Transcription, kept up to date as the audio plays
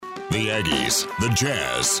The Aggies, the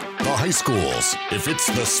Jazz, the high schools. If it's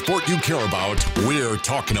the sport you care about, we're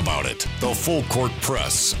talking about it. The Full Court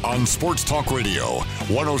Press on Sports Talk Radio,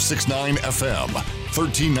 106.9 FM,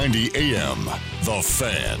 1390 AM. The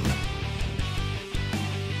Fan.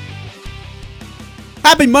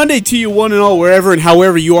 Happy Monday to you, one and all, wherever and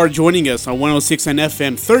however you are joining us on 106.9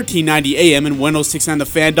 FM, 1390 AM, and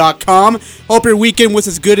 106.9thefan.com. Hope your weekend was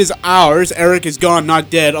as good as ours. Eric is gone, not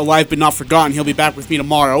dead, alive but not forgotten. He'll be back with me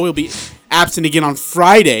tomorrow. He'll be absent again on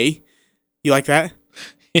Friday. You like that?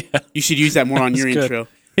 Yeah. You should use that more on your intro.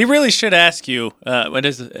 He really should ask you, what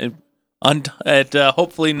is it?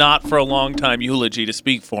 Hopefully not for a long time eulogy to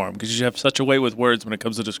speak for him, because you have such a way with words when it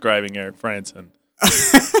comes to describing Eric Frandsen.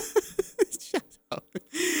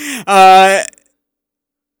 God.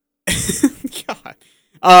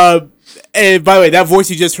 And by the way, that voice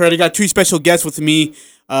you just heard, I got two special guests with me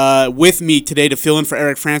today to fill in for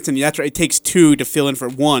Eric Frandsen. That's right, it takes two to fill in for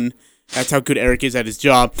one. That's how good Eric is at his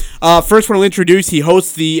job. First one I'll introduce, he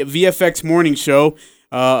hosts the VFX morning show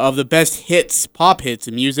of the best hits, pop hits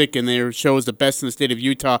in music, and their show is the best in the state of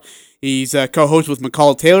Utah. He's co-host with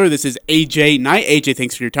McCall Taylor. This is AJ Knight. AJ,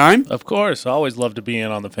 thanks for your time. Of course, always love to be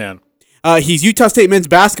in on the Fan. He's Utah State men's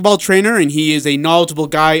basketball trainer, and he is a knowledgeable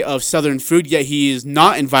guy of Southern food, yet he is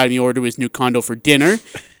not inviting me over to his new condo for dinner.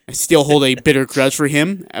 I still hold a bitter grudge for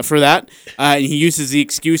him for that. And he uses the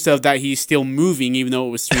excuse of that he's still moving, even though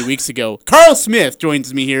it was 3 weeks ago. Karl Smith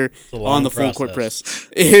joins me here on the Full Court Press.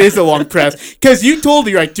 It is a long press. Because you told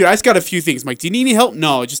me, right, dude, I just got a few things. I'm like, do you need any help?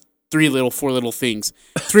 No, just four little things.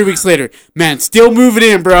 3 weeks later, man, still moving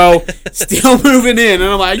in, bro. Still moving in. And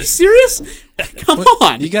I'm like, are you serious? Come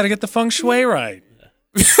on. You got to get the feng shui right.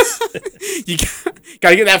 You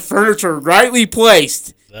got to get that furniture rightly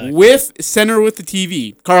placed. Exactly. Center with the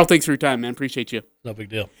TV. Carl, thanks for your time, man. Appreciate you. No big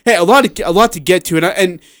deal. Hey, a lot to get to,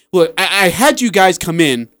 and look, I had you guys come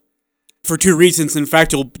in for two reasons. In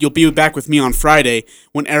fact, you'll be back with me on Friday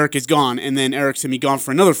when Eric is gone, and then Eric's gonna be gone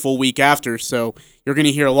for another full week after. So you're gonna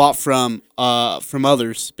hear a lot from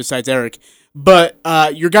others besides Eric. But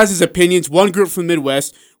your guys' opinions. One group from the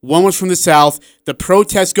Midwest, one was from the South. The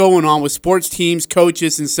protests going on with sports teams,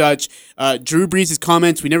 coaches, and such. Drew Brees'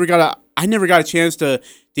 comments. I never got a chance to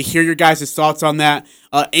hear your guys' thoughts on that.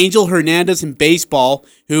 Angel Hernandez in baseball,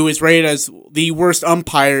 who is rated as the worst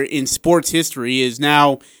umpire in sports history, is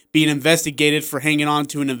now being investigated for hanging on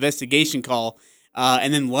to an investigation call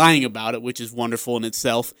and then lying about it, which is wonderful in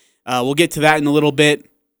itself. We'll get to that in a little bit.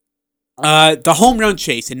 The home run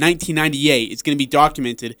chase in 1998 is going to be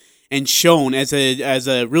documented and shown as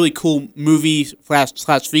a really cool movie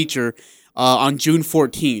slash feature on June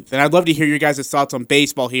 14th. And I'd love to hear your guys' thoughts on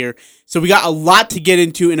baseball here. So we got a lot to get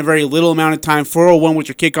into in a very little amount of time. 4:01 was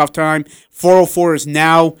your kickoff time. 4:04 is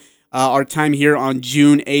now our time here on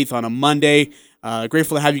June 8th on a Monday.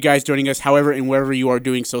 Grateful to have you guys joining us, however and wherever you are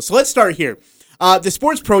doing so. So let's start here. The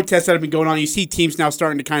sports protests that have been going on, you see teams now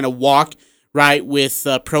starting to kind of walk, right, with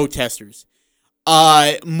protesters.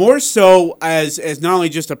 More so as not only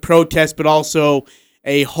just a protest, but also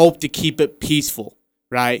a hope to keep it peaceful,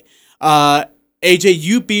 right? AJ,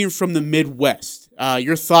 you being from the Midwest,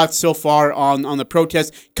 your thoughts so far on the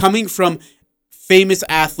protest coming from famous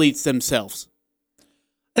athletes themselves?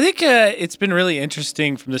 I think it's been really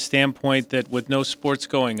interesting from the standpoint that with no sports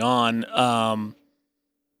going on,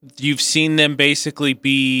 you've seen them basically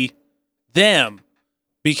be them.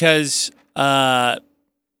 Because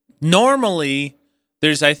normally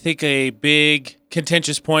there's, I think, a big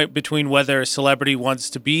contentious point between whether a celebrity wants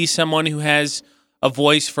to be someone who has a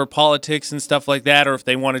voice for politics and stuff like that, or if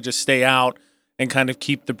they want to just stay out and kind of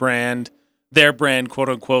keep their brand, quote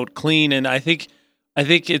unquote, clean. And I think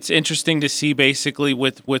it's interesting to see basically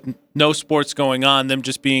with no sports going on, them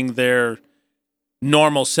just being their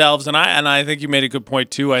normal selves. And I think you made a good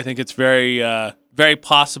point too. I think it's very very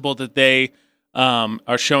possible that they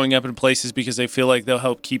are showing up in places because they feel like they'll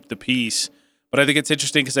help keep the peace. But I think it's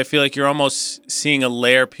interesting because I feel like you're almost seeing a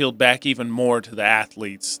layer peeled back even more to the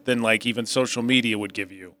athletes than like even social media would give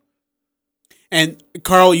you. And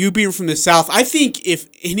Carl, you being from the South, I think if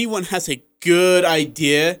anyone has a good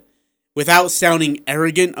idea without sounding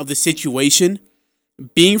arrogant of the situation,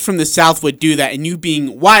 being from the South would do that. And you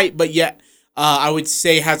being white, but yet I would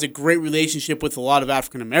say has a great relationship with a lot of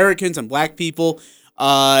African Americans and black people.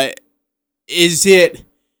 Is it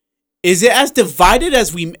as divided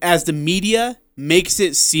as the media makes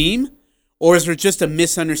it seem, or is there just a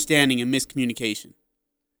misunderstanding and miscommunication?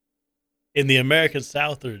 In the American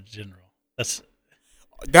South or in general?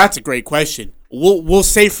 That's a great question. We'll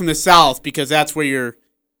say from the South because that's where your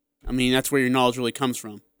knowledge really comes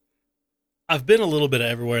from. I've been a little bit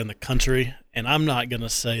everywhere in the country, and I'm not going to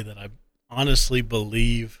say that honestly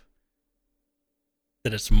believe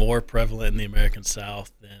that it's more prevalent in the American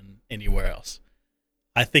South than anywhere else.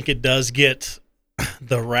 I think it does get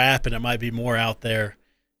the rap, and it might be more out there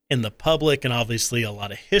in the public, and obviously a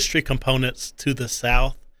lot of history components to the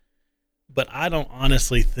South. But I don't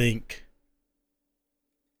honestly think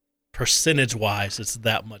percentage-wise it's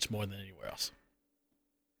that much more than anywhere else.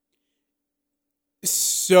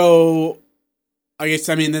 So, I guess,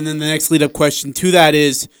 then the next lead-up question to that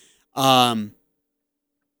is there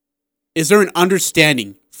an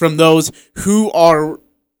understanding from those who are,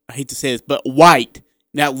 I hate to say this, but white,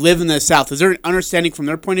 that live in the South? Is there an understanding from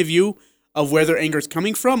their point of view of where their anger is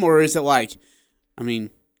coming from, or is it like,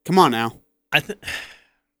 come on now? I think,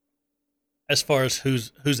 as far as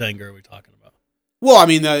whose anger are we talking about? Well,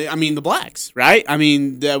 the blacks, right?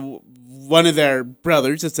 One of their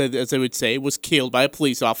brothers, as I would say, was killed by a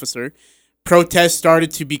police officer. Protests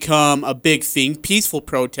started to become a big thing, peaceful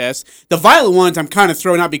protests. The violent ones I'm kind of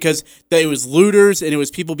throwing out because it was looters and it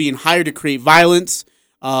was people being hired to create violence.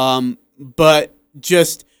 But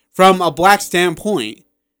just from a black standpoint,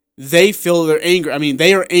 they feel their anger.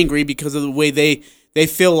 They are angry because of the way they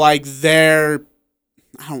feel like they're,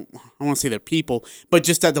 I don't want to say they're people, but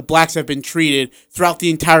just that the blacks have been treated throughout the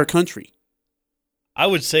entire country. I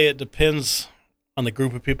would say it depends on the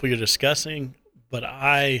group of people you're discussing, but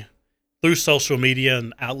through social media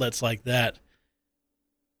and outlets like that,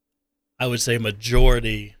 I would say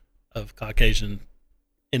majority of Caucasian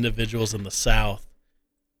individuals in the South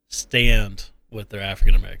stand with their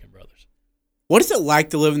African American brothers. What is it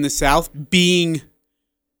like to live in the South being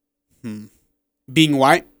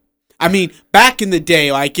white? Back in the day,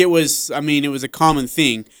 it was a common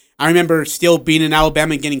thing. I remember still being in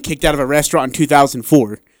Alabama and getting kicked out of a restaurant in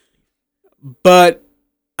 2004. But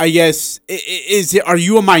I guess, are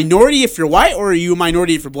you a minority if you're white, or are you a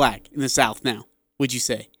minority if you're black in the South now, would you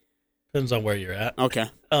say? Depends on where you're at. Okay.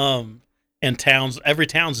 And every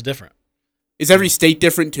town's different. Is every state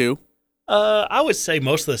different too? I would say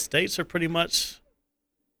most of the states are pretty much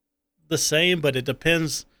the same, but it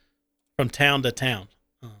depends from town to town.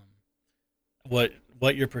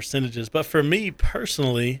 What your percentage is. But for me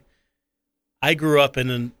personally, I grew up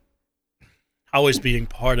in always being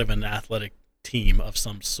part of an athletic team of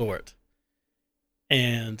some sort.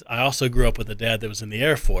 And I also grew up with a dad that was in the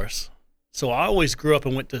Air Force. So I always grew up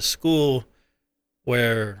and went to school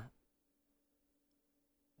where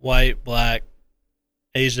white, black,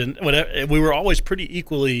 Asian, whatever, we were always pretty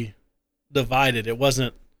equally divided. There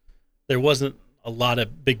wasn't a lot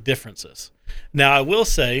of big differences. Now, I will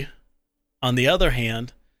say, on the other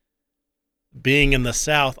hand, being in the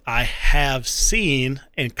South, I have seen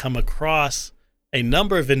and come across a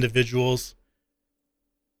number of individuals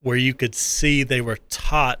where you could see they were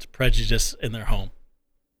taught prejudice in their home.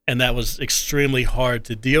 And that was extremely hard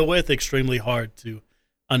to deal with, extremely hard to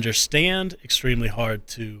understand, extremely hard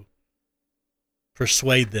to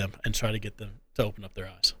persuade them and try to get them to open up their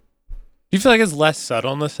eyes. Do you feel like it's less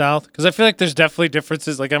subtle in the South? Because I feel like there's definitely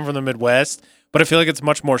differences. Like, I'm from the Midwest, but I feel like it's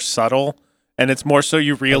much more subtle, and it's more so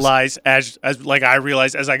you realize as I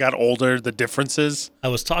realized as I got older the differences. I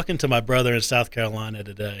was talking to my brother in South Carolina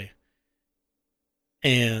today,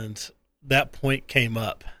 and that point came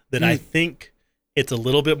up that I think it's a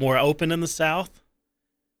little bit more open in the South,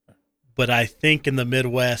 but I think in the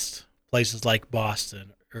Midwest, places like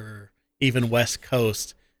Boston or even West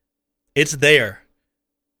Coast, it's there,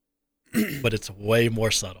 but it's way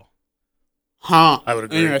more subtle. Huh. I would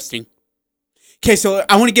agree. Interesting. Okay, so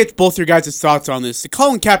I want to get both your guys' thoughts on this. The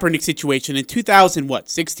Colin Kaepernick situation in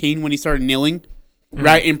 2016 when he started kneeling,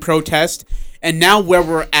 right, in protest, and now where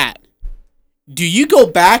we're at. Do you go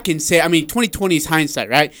back and say, 2020 is hindsight,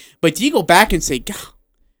 right? But do you go back and say, God,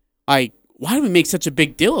 why do we make such a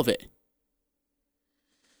big deal of it?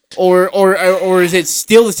 Or is it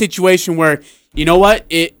still a situation where, you know what,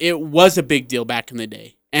 it was a big deal back in the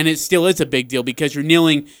day, and it still is a big deal because you're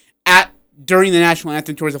kneeling during the national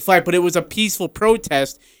anthem towards the flag, but it was a peaceful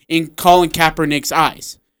protest in Colin Kaepernick's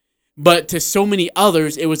eyes. But to so many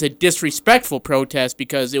others, it was a disrespectful protest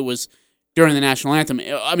because it was during the national anthem.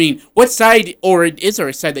 What side, or is there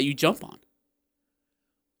a side that you jump on?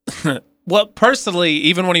 Well, personally,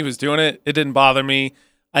 even when he was doing it, it didn't bother me.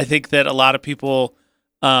 I think that a lot of people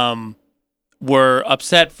were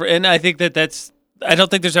upset and I think I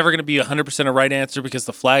don't think there's ever going to be 100% a right answer because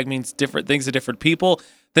the flag means different things to different people.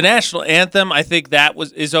 The national anthem, I think that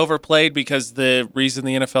is overplayed because the reason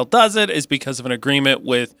the NFL does it is because of an agreement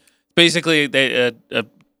with basically the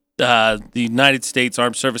United States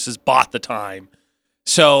Armed Services bought the time.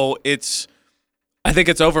 So I think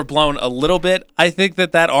it's overblown a little bit. I think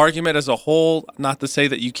that argument as a whole, not to say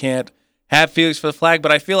that you can't have feelings for the flag,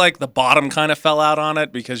 but I feel like the bottom kind of fell out on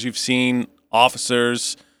it because you've seen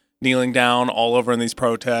officers kneeling down all over in these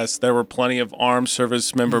protests. There were plenty of armed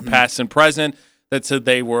service member past and present that said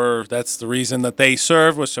that's the reason that they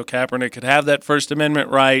served, was so Kaepernick could have that First Amendment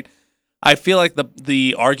right. I feel like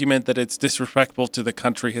the argument that it's disrespectful to the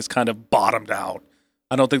country has kind of bottomed out.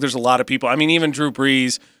 I don't think there's a lot of people. I mean, even Drew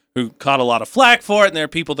Brees, who caught a lot of flack for it, and there are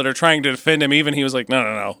people that are trying to defend him. Even he was like,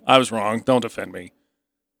 no, I was wrong. Don't defend me.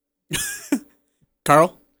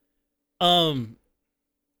 Carl?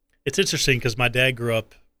 It's interesting because my dad when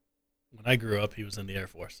I grew up, he was in the Air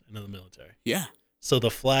Force and in the military. Yeah. So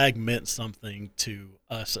the flag meant something to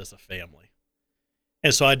us as a family.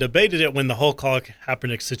 And so I debated it when the whole Colin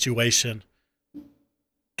Kaepernick situation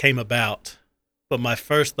came about. But my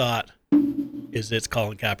first thought is it's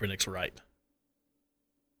Colin Kaepernick's right.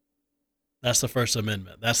 That's the First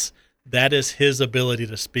Amendment. That is his ability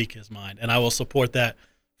to speak his mind. And I will support that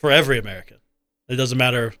for every American. It doesn't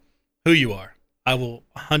matter who you are. I will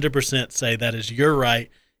 100% say that is your right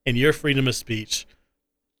and your freedom of speech.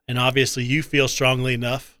 And obviously you feel strongly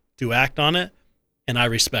enough to act on it, and I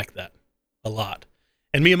respect that a lot.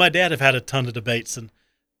 And me and my dad have had a ton of debates and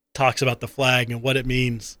talks about the flag and what it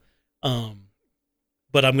means.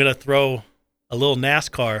 But I'm going to throw a little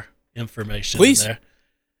NASCAR information in there.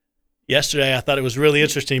 Yesterday, I thought it was really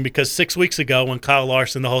interesting because 6 weeks ago when Kyle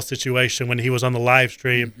Larson, the whole situation, when he was on the live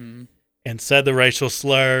stream and said the racial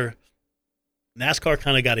slur, NASCAR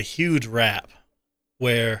kind of got a huge rap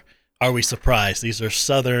where, are we surprised? These are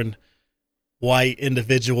Southern white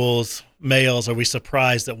individuals, males. Are we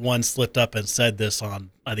surprised that one slipped up and said this on,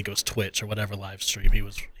 I think it was Twitch or whatever live stream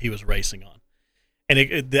he was racing on? And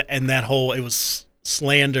it was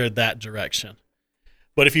slandered that direction.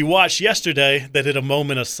 But if you watched yesterday, they did a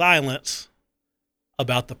moment of silence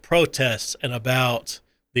about the protests and about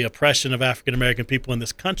the oppression of African-American people in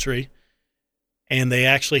this country. And they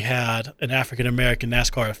actually had an African-American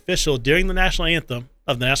NASCAR official during the national anthem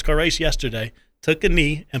of the NASCAR race yesterday, took a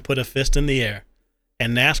knee and put a fist in the air.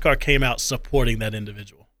 And NASCAR came out supporting that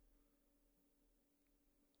individual.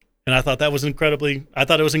 And I thought it was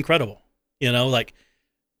incredible,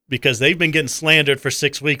 because they've been getting slandered for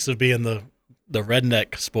 6 weeks of being the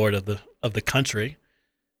redneck sport of the country,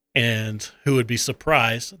 and who would be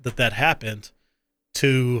surprised that happened,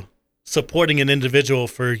 to supporting an individual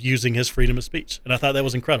for using his freedom of speech. And I thought that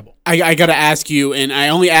was incredible. I got to ask you, and I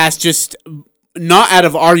only ask just not out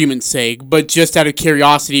of argument's sake, but just out of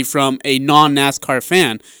curiosity from a non-NASCAR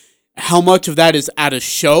fan, how much of that is out of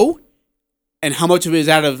show and how much of it is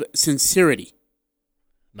out of sincerity?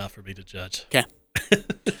 Not for me to judge. Okay.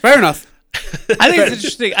 Fair enough. I think it's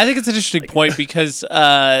interesting. I think it's an interesting point because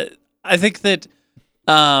I think that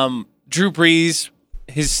Drew Brees,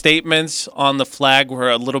 his statements on the flag were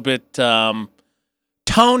a little bit tone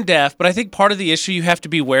deaf, but I think part of the issue you have to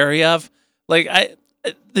be wary of, I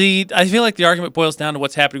feel like the argument boils down to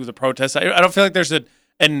what's happening with the protests. I don't feel like there's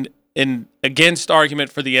an against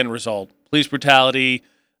argument for the end result. Police brutality,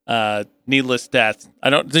 needless death.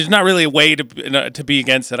 There's not really a way to be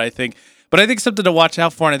against it, I think. But I think something to watch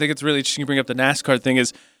out for, and I think it's really interesting to bring up the NASCAR thing,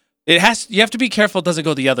 is you have to be careful it doesn't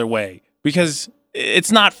go the other way, because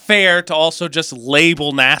it's not fair to also just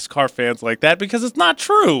label NASCAR fans like that, because it's not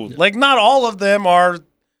true. Like, not all of them are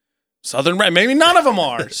Southern, maybe none of them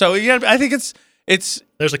are. So I think it's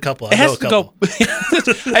there's a couple. It has to go.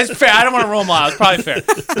 It's fair. I don't want to roll them out. It's probably fair,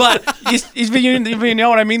 but you know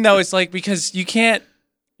what I mean, though. It's like, because you can't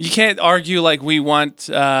argue like we want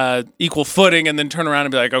equal footing and then turn around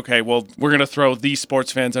and be like, okay, well, we're gonna throw these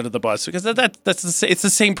sports fans under the bus, because it's the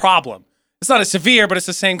same problem. It's not as severe, but it's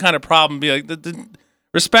the same kind of problem. Be like,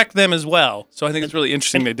 respect them as well. So I think it's really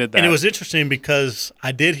interesting they did that. And it was interesting because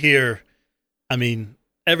I did hear,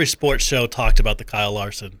 every sports show talked about the Kyle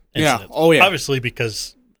Larson incident. Yeah. Oh, yeah. Obviously,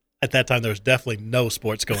 because at that time there was definitely no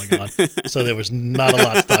sports going on, so there was not a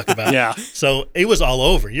lot to talk about. Yeah. So it was all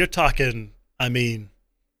over. You're talking,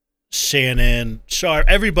 Shannon, Sharp,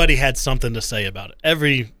 everybody had something to say about it.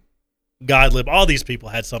 Every Godlib, all these people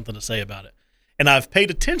had something to say about it. And I've paid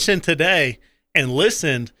attention today and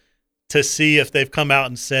listened to see if they've come out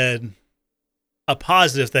and said a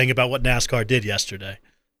positive thing about what NASCAR did yesterday.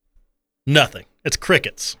 Nothing. It's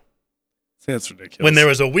crickets. That's ridiculous. When there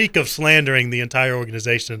was a week of slandering the entire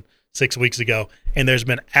organization 6 weeks ago, and there's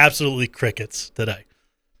been absolutely crickets today.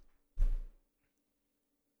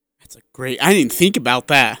 That's I didn't think about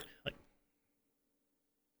that.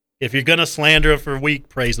 If you're going to slander them for a week,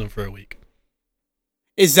 praise them for a week.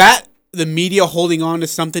 Is that the media holding on to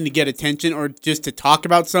something to get attention, or just to talk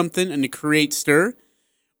about something and to create stir?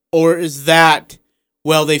 Or is that,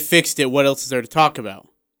 well, they fixed it, what else is there to talk about?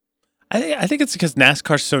 I think it's because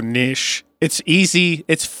NASCAR's so niche. It's easy.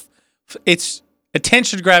 It's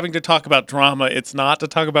attention grabbing to talk about drama. It's not to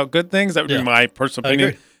talk about good things. That would be my personal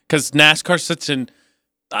opinion. Because NASCAR's such an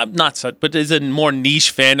but is a more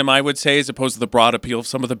niche fandom, I would say, as opposed to the broad appeal of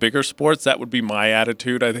some of the bigger sports. That would be my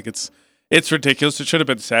attitude. I think it's ridiculous. It should have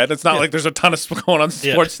been said. It's not like there's a ton of going on in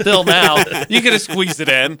sports still now. You could have squeezed it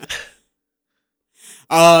in.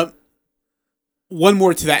 One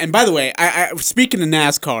more to that. And by the way, I speaking of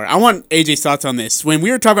NASCAR, I want AJ's thoughts on this. When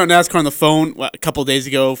we were talking about NASCAR on the phone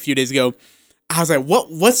a few days ago, I was like,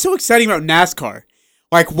 what's so exciting about NASCAR?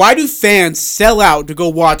 Like, why do fans sell out to go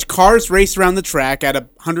watch cars race around the track at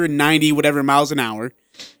 190 whatever miles an hour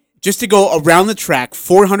just to go around the track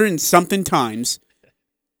 400 and something times?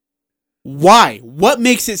 Why? What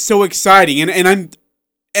makes it so exciting?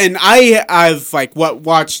 I've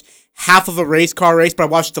watched half of a car race, but I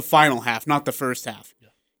watched the final half, not the first half.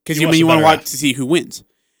 Because you want to watch to see who wins.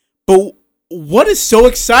 But what is so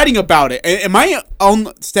exciting about it? Am I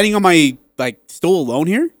standing on my stool alone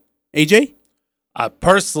here, AJ?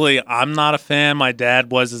 Personally, I'm not a fan. My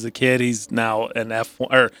dad was as a kid. He's now an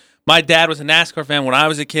F1. Or my dad was a NASCAR fan when I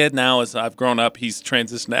was a kid. Now, as I've grown up, he's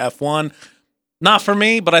transitioned to F1. Not for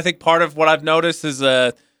me, but I think part of what I've noticed is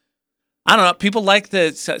I don't know. People like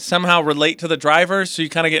to somehow relate to the drivers, so you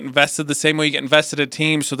kind of get invested the same way you get invested in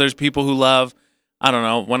teams. So there's people who love, I don't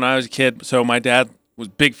know, when I was a kid. So my dad was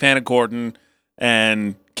a big fan of Gordon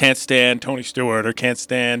and can't stand Tony Stewart or can't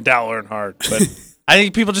stand Dale Earnhardt. But I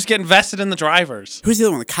think people just get invested in the drivers. Who's the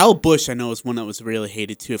other one? Kyle Busch, I know, is one that was really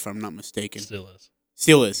hated too, if I'm not mistaken. Still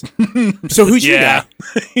is. So who's your guy?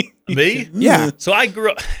 Me? Yeah. So I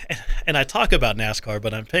grew up, and I talk about NASCAR,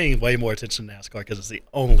 but I'm paying way more attention to NASCAR because it's the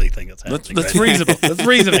only thing that's happening. That's reasonable. That's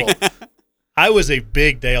reasonable. I was a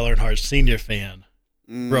big Dale Earnhardt Sr. fan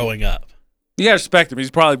growing up. You gotta respect him. He's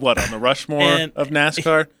probably on the Rushmore of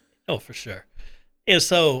NASCAR. Oh, for sure. And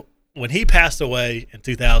so when he passed away in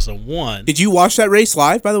 2001, did you watch that race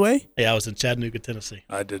live? By the way, yeah, I was in Chattanooga, Tennessee.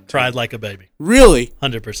 I did. Cried like a baby. Really?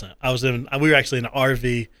 100%. We were actually in an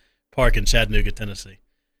RV park in Chattanooga, Tennessee,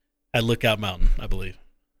 at Lookout Mountain, I believe.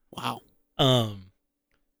 Wow. And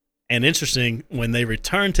interesting, when they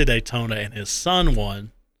returned to Daytona and his son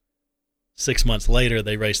won, 6 months later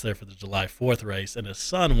they raced there for the July 4th race, and his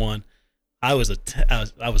son won. I was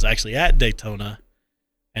actually at Daytona,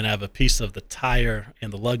 and I have a piece of the tire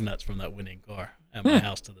and the lug nuts from that winning car at my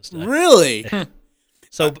house to this day. Really? Yeah.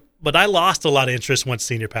 So, but I lost a lot of interest once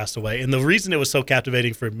Senior passed away, and the reason it was so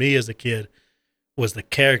captivating for me as a kid was the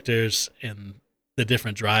characters and the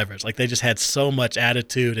different drivers. Like, they just had so much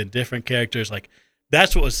attitude and different characters. Like,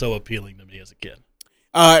 that's what was so appealing to me as a kid.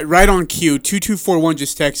 Right on cue, 2241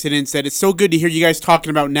 just texted in and said, it's so good to hear you guys talking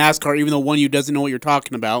about NASCAR, even though one of you doesn't know what you're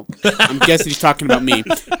talking about. I'm guessing he's talking about me.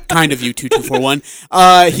 Kind of you,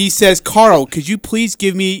 2241. He says, Carl, could you please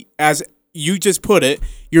give me, as you just put it,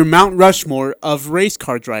 your Mount Rushmore of race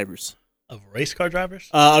car drivers? Of race car drivers?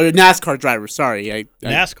 NASCAR drivers, sorry.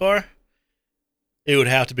 NASCAR? It would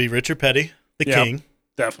have to be Richard Petty, the king.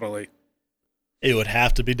 Definitely. It would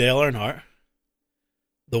have to be Dale Earnhardt.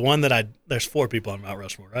 The one that there's 4 people on Mount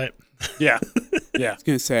Rushmore, right? Yeah. Yeah. I was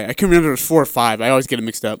going to say, I can remember it was 4 or 5. I always get it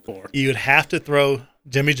mixed up. 4. You would have to throw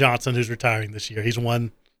Jimmy Johnson, who's retiring this year. He's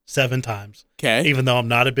won 7 times. Okay. Even though I'm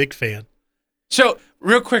not a big fan. So,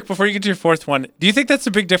 real quick, before you get to your 4th one, do you think that's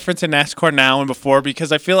a big difference in NASCAR now and before?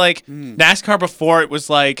 Because I feel like NASCAR before, it was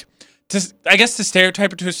like, I guess to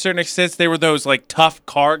stereotype it to a certain extent, they were those like tough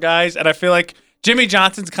car guys. And I feel like Jimmy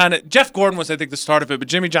Johnson's kind of, Jeff Gordon was, I think, the start of it, but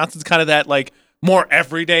Jimmy Johnson's kind of that like more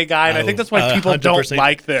everyday guy. And I think that's why people 100%. Don't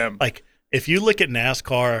like them. Like, if you look at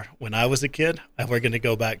NASCAR when I was a kid, and we're going to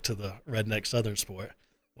go back to the redneck Southern sport.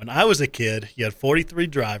 When I was a kid, you had 43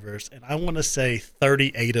 drivers, and I want to say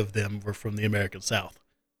 38 of them were from the American South.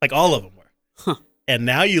 Like, all of them were. Huh. And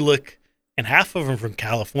now you look, and half of them from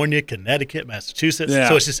California, Connecticut, Massachusetts. Yeah.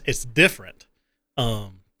 So it's different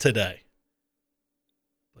today.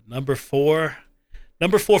 But number four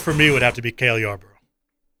for me would have to be Cale Yarborough.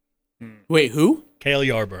 Wait, who? Cale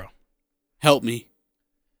Yarborough. Help me.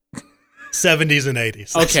 70s and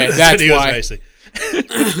 80s. Okay, that's that's what he was why.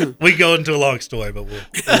 racing. We go into a long story, but we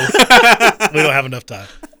don't have enough time.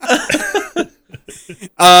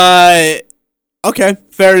 Okay,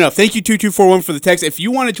 fair enough. Thank you, 2241, for the text. If you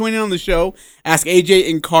want to join in on the show, ask AJ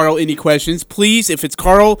and Carl any questions. Please, if it's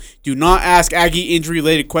Carl, do not ask Aggie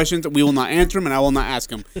injury-related questions. We will not answer them, and I will not ask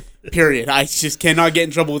them. Period. I just cannot get in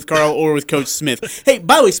trouble with Carl or with Coach Smith. Hey,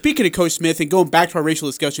 by the way, speaking of Coach Smith and going back to our racial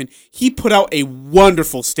discussion, he put out a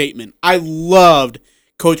wonderful statement. I loved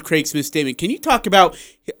Coach Craig Smith's statement. Can you talk about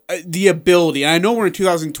the ability, and I know we're in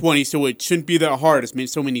 2020, so it shouldn't be that hard, as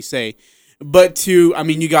so many say, But you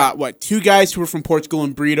got, two guys who are from Portugal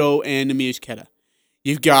in Brito and Namias Keta.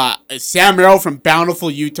 You've got Sam Merrill from Bountiful,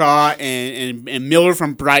 Utah, and Miller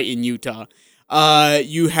from Brighton, Utah.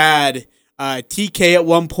 You had TK at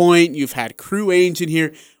one point. You've had Crew Ainge in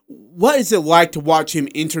here. What is it like to watch him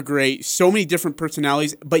integrate so many different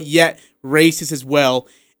personalities, but yet racist as well,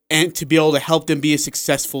 and to be able to help them be a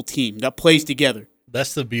successful team that plays together?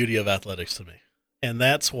 That's the beauty of athletics to me. And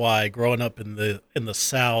that's why growing up in the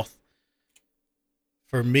South,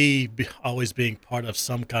 for me, always being part of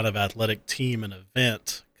some kind of athletic team and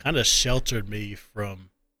event kind of sheltered me from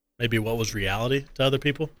maybe what was reality to other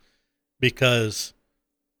people, because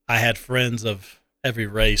I had friends of every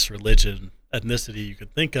race, religion, ethnicity you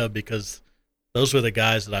could think of, because those were the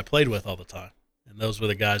guys that I played with all the time. And those were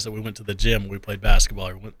the guys that we went to the gym, we played basketball,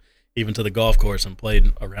 or went even to the golf course and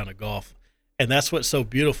played a round of golf. And that's what's so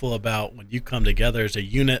beautiful about when you come together as a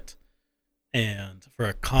unit and for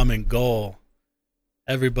a common goal,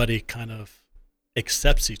 everybody kind of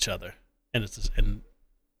accepts each other. And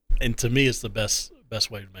and to me, it's the best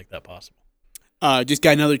way to make that possible. Just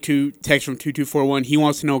got another text from 2241. He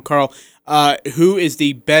wants to know, Carl, who is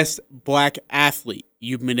the best black athlete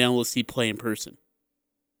you've been able to see play in person?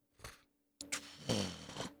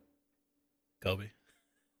 Kobe.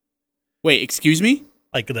 Wait, excuse me?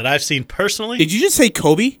 Like that I've seen personally? Did you just say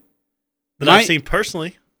Kobe? I've seen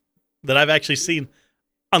personally? That I've actually seen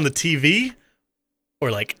on the TV? Or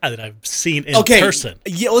like that I've seen in person?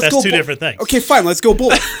 Yeah, let's That's go two different things. Okay, fine. Let's go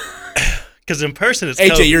both. Because in person, it's AJ,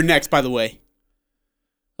 Kobe. you're next, by the way.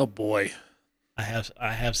 Oh boy, I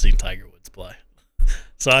have seen Tiger Woods play,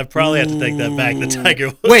 so I probably have to take that back. The Tiger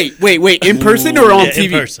Woods. Wait. In person or on TV?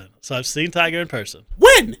 In person. So I've seen Tiger in person.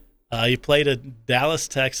 When? He played at Dallas,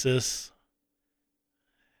 Texas.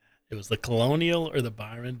 It was the Colonial or the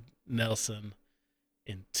Byron Nelson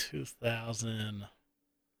in 2000.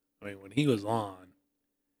 I mean, when he was on.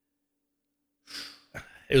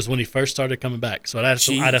 It was when he first started coming back, so I'd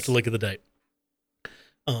have to look at the date.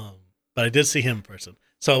 But I did see him in person.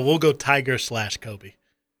 So we'll go Tiger / Kobe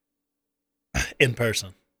in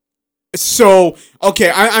person. So,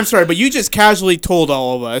 okay, I'm sorry, but you just casually told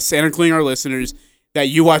all of us, and including our listeners, that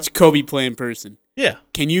you watched Kobe play in person. Yeah.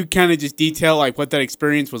 Can you kind of just detail like what that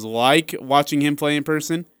experience was like watching him play in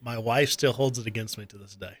person? My wife still holds it against me to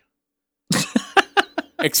this day.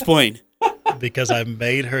 Explain. Because I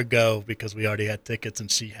made her go because we already had tickets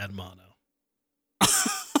and she had mono.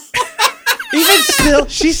 Even still,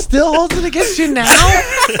 she still holds it against you now?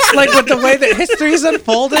 Like with the way that history's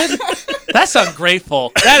unfolded? That's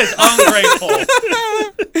ungrateful. That is ungrateful.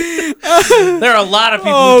 There are a lot of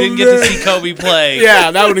people who didn't get to see Kobe play.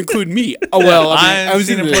 Yeah, that would include me. Oh, well, I was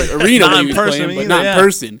in the arena when he was playing, but not in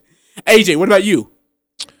person. AJ, what about you?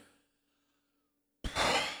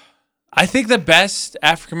 I think the best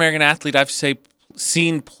African-American athlete I've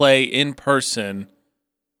seen play in person,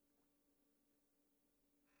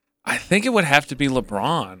 I think it would have to be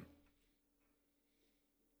LeBron.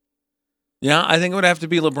 Yeah, I think it would have to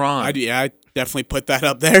be LeBron. I definitely put that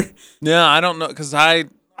up there. Yeah, I don't know, because I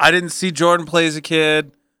didn't see Jordan play as a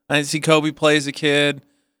kid. I didn't see Kobe play as a kid.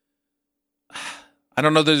 I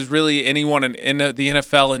don't know there's really anyone in the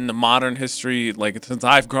NFL in the modern history, like since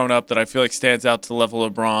I've grown up, that I feel like stands out to the level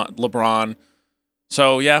of LeBron.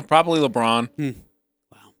 So, yeah, probably LeBron.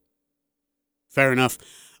 Wow. Fair enough.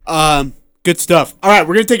 Good stuff. All right,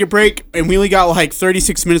 we're going to take a break, and we only got like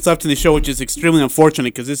 36 minutes left in the show, which is extremely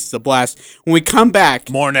unfortunate because this is a blast. When we come back...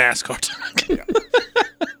 More NASCAR talk.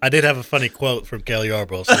 I did have a funny quote from Kelly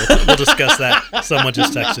Yarbrough, so we'll discuss that. Someone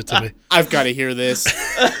just texted to me. I've got to hear this.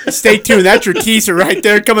 Stay tuned. That's your teaser right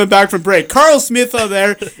there coming back from break. Karl Smith out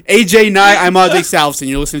there. AJ Knight. I'm Ajay Salvesen.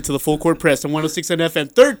 You're listening to the Full Court Press on 106 on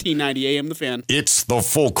FM, 1390 AM The Fan. It's the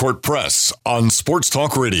Full Court Press on Sports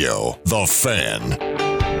Talk Radio, The Fan.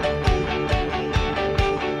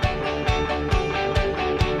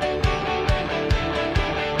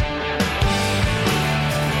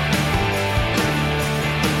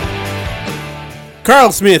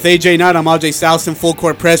 Karl Smith, AJ Knight, I'm Ajay Salvesen, Full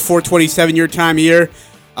Court Press, 427 your time here.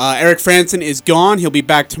 Eric Franson is gone. He'll be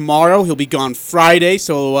back tomorrow. He'll be gone Friday.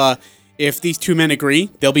 So if these two men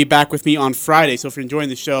agree, they'll be back with me on Friday. So if you're enjoying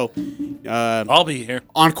the show, I'll be here.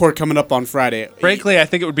 Encore coming up on Friday. Frankly, I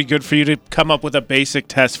think it would be good for you to come up with a basic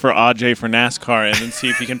test for Ajay for NASCAR and then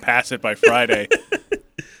see if you can pass it by Friday. A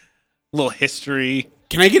little history.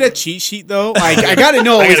 Can I get a cheat sheet, though? I got to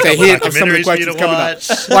know at least a hint of some of the questions coming up.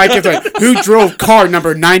 Like, it's like, who drove car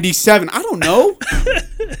number 97? I don't know.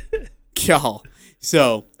 Y'all.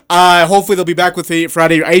 So, hopefully they'll be back with me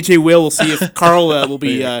Friday. AJ will. We'll see if Karl will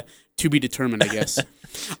be to be determined, I guess.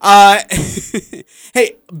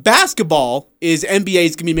 Hey, basketball is NBA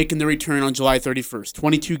is going to be making their return on July 31st.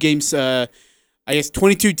 22 games,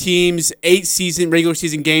 22 teams, 8 regular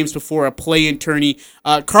season games before a play-in tourney.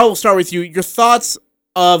 Carl, we'll start with you. Your thoughts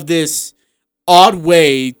of this odd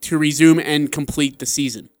way to resume and complete the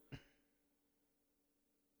season?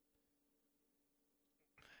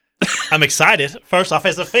 I'm excited. First off,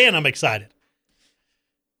 as a fan, I'm excited.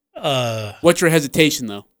 What's your hesitation,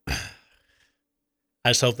 though? I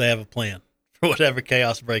just hope they have a plan for whatever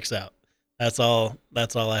chaos breaks out. That's all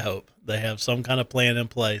I hope. They have some kind of plan in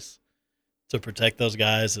place to protect those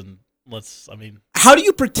guys. And how do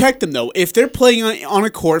you protect them, though? If they're playing on a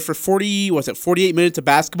court for 48 minutes of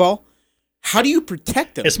basketball, how do you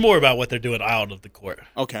protect them? It's more about what they're doing out of the court.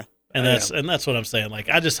 Okay. And that's what I'm saying. Like,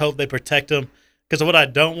 I just hope they protect them, because what I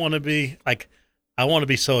don't want to be, like, I want to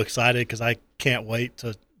be so excited because I can't wait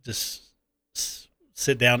to just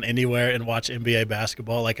sit down anywhere and watch NBA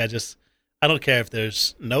basketball. Like, I don't care if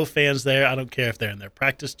there's no fans there. I don't care if they're in their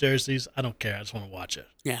practice jerseys. I don't care. I just want to watch it.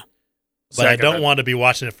 Yeah. But I don't want to be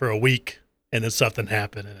watching it for a week and then something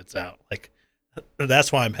happened and it's out. Like,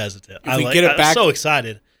 that's why I'm hesitant. I'm so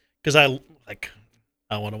excited because I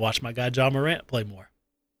want to watch my guy John Morant play more.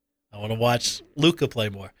 I want to watch Luka play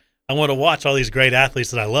more. I want to watch all these great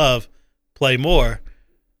athletes that I love play more,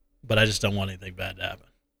 but I just don't want anything bad to happen.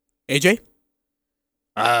 AJ?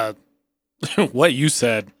 What you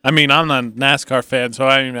said. I mean, I'm not a NASCAR fan, so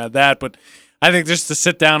I don't even have that, but I think just to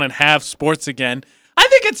sit down and have sports again, I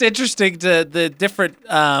think it's interesting the different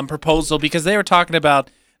proposal, because they were talking about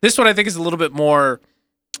this one. I think is a little bit more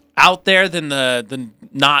out there than the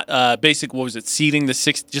not basic. What was it? Seeding the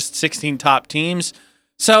 16 top teams.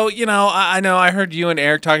 So I know I heard you and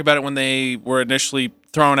Eric talk about it when they were initially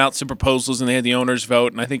throwing out some proposals and they had the owners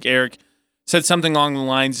vote, and I think Eric said something along the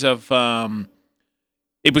lines of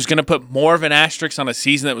it was going to put more of an asterisk on a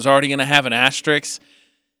season that was already going to have an asterisk.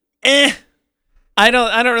 I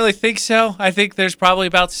don't really think so. I think there's probably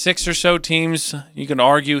about 6 or so teams, you can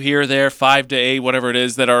argue here or there, 5 to 8, whatever it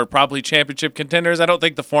is, that are probably championship contenders. I don't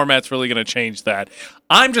think the format's really going to change that.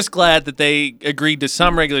 I'm just glad that they agreed to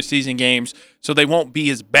some regular season games so they won't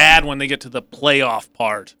be as bad when they get to the playoff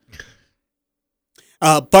part.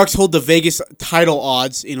 Bucks hold the Vegas title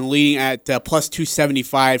odds in leading at plus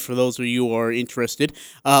 275 for those of you who are interested.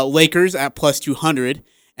 Lakers at plus 200.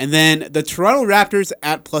 And then the Toronto Raptors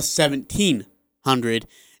at plus 1,700.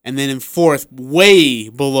 And then in fourth, way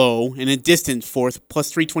below, in a distant fourth, plus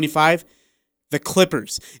 325, the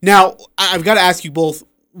Clippers. Now, I've got to ask you both,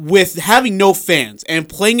 with having no fans and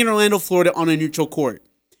playing in Orlando, Florida on a neutral court,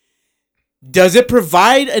 does it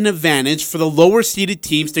provide an advantage for the lower-seeded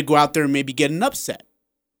teams to go out there and maybe get an upset?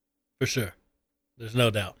 For sure. There's no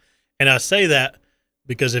doubt. And I say that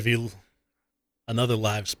because another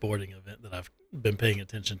live sporting event that I've been paying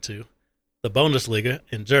attention to, the Bundesliga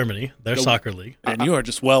in Germany, their soccer league. And you are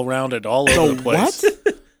just well-rounded all over the place. What?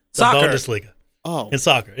 The Soccer. Bundesliga. Oh. In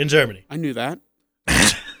soccer, in Germany. I knew that.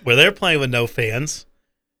 Where they're playing with no fans,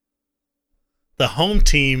 the home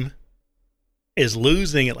team is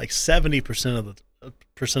losing at like 70%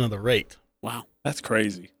 of the rate. Wow. That's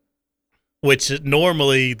crazy. Which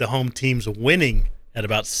normally the home team's winning at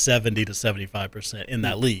about 70 to 75% in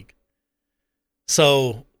that league.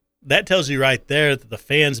 So that tells you right there that the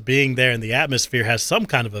fans being there and the atmosphere has some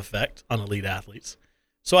kind of effect on elite athletes.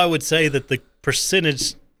 So I would say that the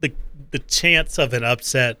percentage, the chance of an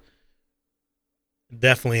upset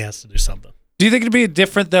definitely has to do something. Do you think it'd be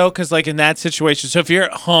different, though? Because, like, in that situation, so if you're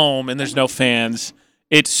at home and there's no fans,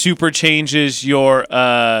 it super changes your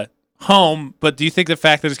home, but do you think the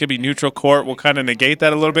fact that it's going to be neutral court will kind of negate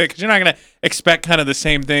that a little bit? Because you're not going to expect kind of the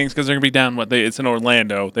same things because they're going to be down, it's in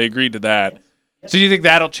Orlando. They agreed to that. So do you think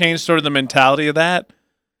that'll change sort of the mentality of that?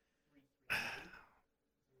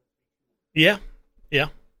 Yeah.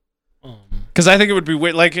 Because I think it would be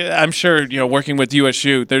weird. Like, I'm sure, working with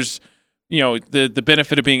USU, there's, the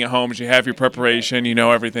benefit of being at home is you have your preparation,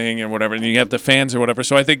 everything and whatever, and you have the fans or whatever.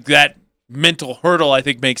 So I think that mental hurdle,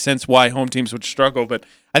 makes sense why home teams would struggle. But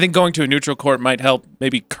I think going to a neutral court might help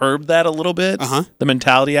maybe curb that a little bit, the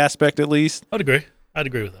mentality aspect at least. I'd agree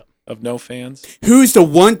with that. Of no fans. Who's the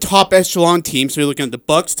one top echelon team? So you're looking at the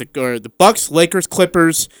Bucks, Lakers,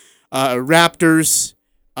 Clippers, Raptors,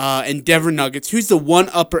 and Denver Nuggets. Who's the one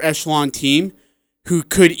upper echelon team who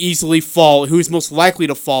could easily fall, who's most likely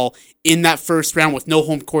to fall in that first round with no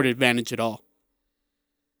home court advantage at all?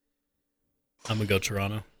 I'm going to go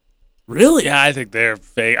Toronto. Really? Yeah, I think they're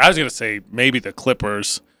fake. I was going to say maybe the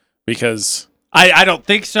Clippers because I don't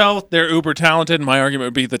think so. They're uber talented. My argument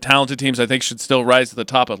would be the talented teams I think should still rise to the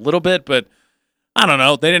top a little bit, but I don't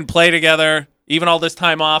know. They didn't play together. Even all this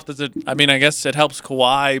time off, I guess it helps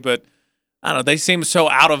Kawhi, but I don't know. They seem so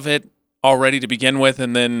out of it already to begin with,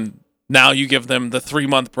 and then now you give them the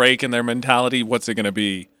 3-month break and their mentality. What's it going to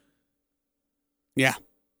be? Yeah.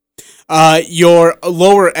 Your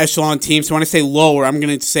lower echelon teams, so when I say lower, I'm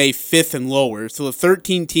going to say 5th and lower. So the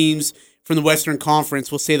 13 teams from the Western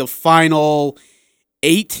Conference, we'll say the final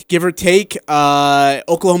 8, give or take.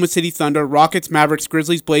 Oklahoma City Thunder, Rockets, Mavericks,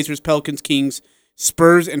 Grizzlies, Blazers, Pelicans, Kings,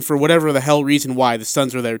 Spurs, and for whatever the hell reason why, the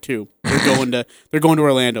Suns are there too. They're going to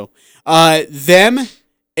Orlando. Them,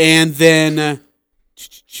 and then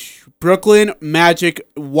Brooklyn, Magic,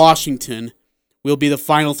 Washington will be the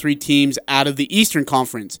final 3 teams out of the Eastern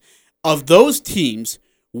Conference. Of those teams,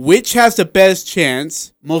 which has the best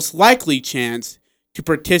chance, most likely chance, to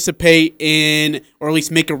participate in, or at least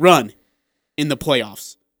make a run in the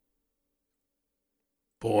playoffs?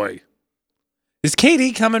 Boy. Is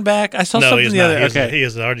KD coming back? I saw No, something he's the not. other day. He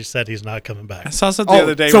has already said he's not coming back. I saw something the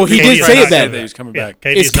other day. So he did say it then. That he's coming back.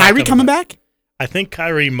 KD's Is not Kyrie coming back? I think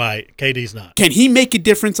Kyrie might. KD's not. Can he make a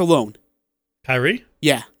difference alone? Kyrie?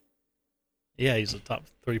 Yeah. Yeah, he's a top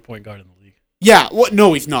 3-point guard in the league. Yeah,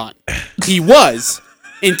 no, he's not. He was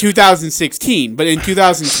in 2016, but in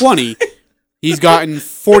 2020, he's gotten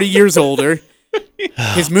 40 years older.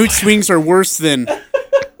 His mood swings are worse than.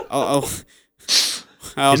 I'm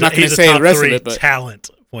not going to say the rest of it, but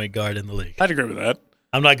talent point guard in the league. I'd agree with that.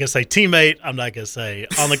 I'm not going to say teammate. I'm not going to say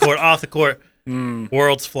on the court, off the court,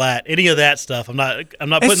 world's flat, any of that stuff. I'm not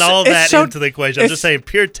putting all of that into the equation. I'm just saying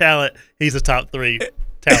pure talent. He's a top 3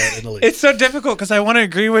 talent in the league. It's so difficult because I want to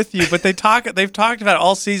agree with you, but they've talked about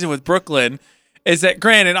all season with Brooklyn. Is that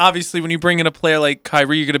granted? Obviously, when you bring in a player like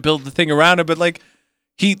Kyrie, you're going to build the thing around him. But like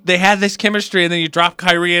they had this chemistry, and then you drop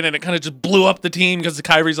Kyrie in, and it kind of just blew up the team because the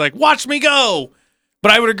Kyrie's like, "Watch me go."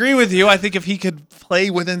 But I would agree with you. I think if he could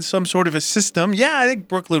play within some sort of a system, yeah, I think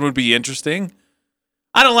Brooklyn would be interesting.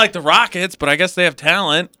 I don't like the Rockets, but I guess they have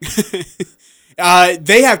talent.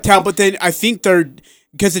 They have talent, but then I think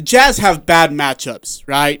because the Jazz have bad matchups,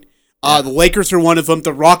 right? The Lakers are one of them.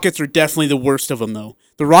 The Rockets are definitely the worst of them, though.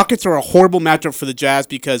 The Rockets are a horrible matchup for the Jazz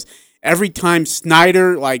because every time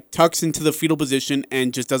Snyder tucks into the fetal position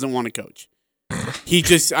and just doesn't want to coach. He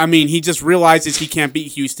just realizes he can't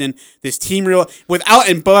beat Houston. This team without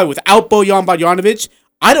Bojan Bogdanovic,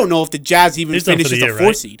 I don't know if the Jazz even finishes the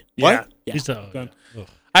 4 seed. What? Yeah.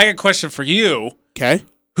 I got a question for you. Okay.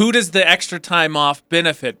 Who does the extra time off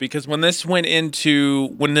benefit? Because when the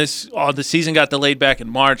season got delayed back in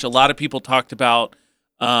March, a lot of people talked about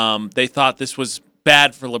they thought this was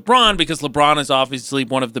bad for LeBron because LeBron is obviously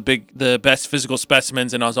one of the best physical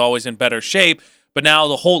specimens and is always in better shape. But now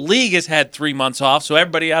the whole league has had 3 months off, so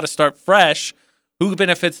everybody got to start fresh. Who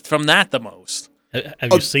benefits from that the most?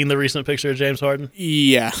 Have you seen the recent picture of James Harden?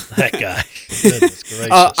 Yeah. That guy. Goodness gracious.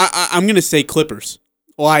 I'm going to say Clippers.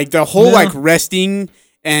 The whole resting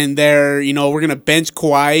and they're, we're going to bench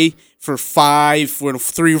Kawhi for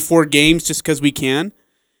 3 or 4 games just because we can.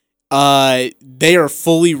 They are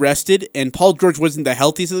fully rested, and Paul George wasn't the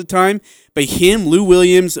healthiest at the time, but him, Lou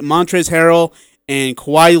Williams, Montrezl Harrell, and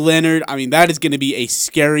Kawhi Leonard, that is going to be a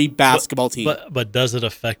scary basketball team. But does it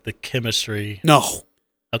affect the chemistry? No.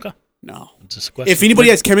 Okay. No. Just a question. If anybody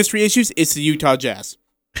has chemistry issues, it's the Utah Jazz.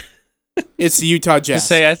 It's the Utah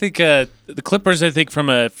Jazz. I think the Clippers, from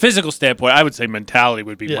a physical standpoint, I would say mentality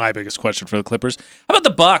would be my biggest question for the Clippers. How about the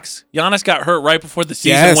Bucks? Giannis got hurt right before the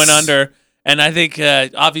season went under. And I think,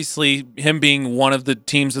 obviously, him being one of the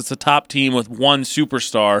teams that's the top team with one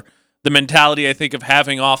superstar, the mentality, I think, of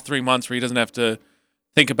having off 3 months where he doesn't have to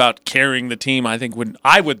think about carrying the team, I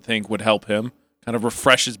would think would help him, kind of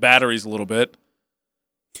refresh his batteries a little bit.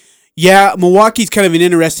 Yeah, Milwaukee's kind of an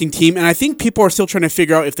interesting team, and I think people are still trying to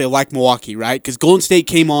figure out if they like Milwaukee, right? Because Golden State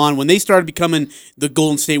came on. When they started becoming the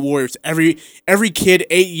Golden State Warriors, every kid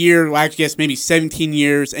maybe 17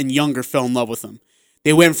 years and younger fell in love with them.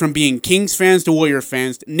 They went from being Kings fans to Warrior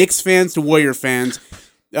fans, Knicks fans to Warrior fans,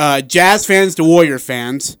 Jazz fans to Warrior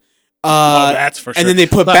fans. That's for sure. And then they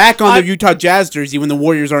put back on their Utah Jazz jersey when the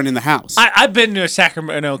Warriors aren't in the house. I've been to a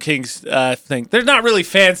Sacramento Kings thing. There's not really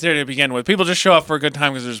fans there to begin with. People just show up for a good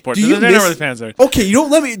time because they're sports. They're not really fans there. Okay, you don't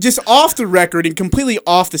let me, just off the record and completely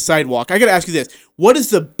off the sidewalk, I got to ask you this. What is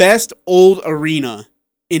the best old arena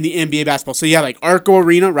in the NBA basketball? So you had Arco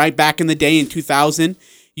Arena, right, back in the day in 2000.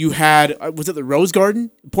 You had, was it the Rose Garden?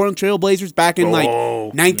 Portland Trail Blazers back in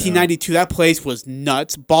 1992. Yeah. That place was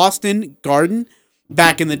nuts. Boston Garden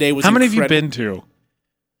back in the day was How many incredible. have you been to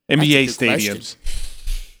NBA stadiums?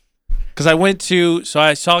 Because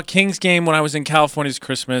I saw a Kings game when I was in California's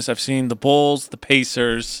Christmas. I've seen the Bulls, the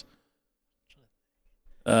Pacers.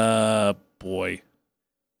 I've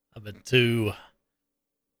been to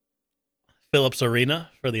Phillips Arena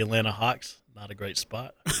for the Atlanta Hawks. Not a great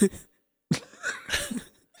spot.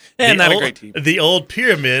 And not a great team. The old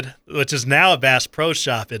Pyramid, which is now a Bass Pro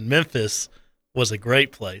Shop in Memphis, was a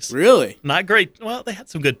great place. Really? Not great. Well, they had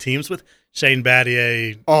some good teams with Shane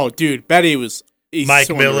Battier. Oh, dude, Betty he's Mike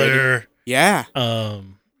so Miller. underrated. Yeah.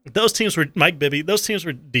 Those teams were Mike Bibby. Those teams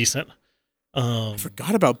were decent. I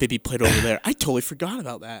forgot about Bibby played over there. I totally forgot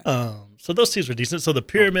about that. So those teams were decent. So the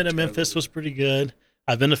Pyramid in Memphis was pretty good.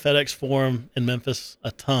 I've been to FedEx Forum in Memphis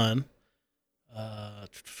a ton. What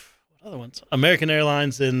other ones? American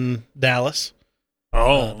Airlines in Dallas.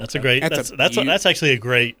 Oh, that's a great. That's actually a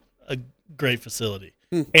great facility,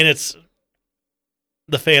 and it's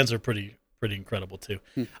the fans are pretty incredible too.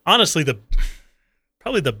 Honestly,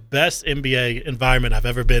 probably the best NBA environment I've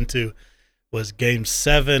ever been to was Game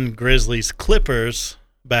 7 Grizzlies Clippers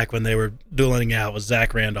back when they were dueling out with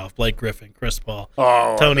Zach Randolph, Blake Griffin, Chris Paul,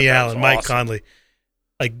 Tony Allen, Mike Conley.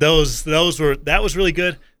 Like that was really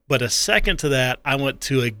good. But a second to that, I went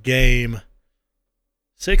to a Game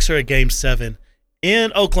 6 or a Game 7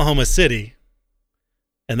 in Oklahoma City,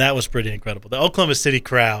 and that was pretty incredible. The Oklahoma City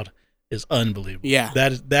crowd is unbelievable. Yeah.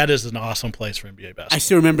 That is an awesome place for NBA basketball. I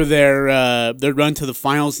still remember their run to the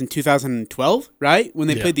finals in 2012, right? When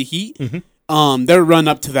they played the Heat. Mm-hmm. Their run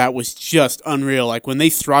up to that was just unreal. Like when they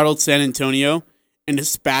throttled San Antonio and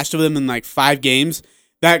dispatched them in like 5 games,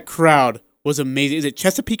 that crowd was amazing. Is it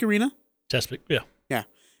Chesapeake Arena? Chesapeake, yeah. Yeah.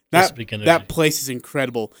 That place is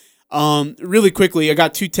incredible. Really quickly, I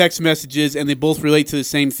got 2 text messages, and they both relate to the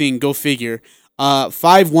same thing. Go figure.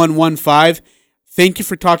 5115. Thank you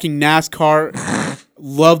for talking NASCAR.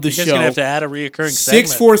 Love the you guys show. Gonna have to add a reoccurring segment.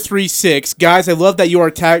 6436. Guys, I love that you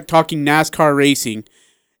are talking NASCAR racing.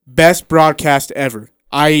 Best broadcast ever.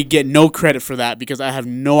 I get no credit for that because I have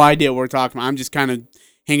no idea what we're talking about. I'm just kind of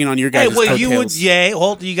hanging on your guys' coattails.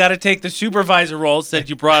 You got to take the supervisor role that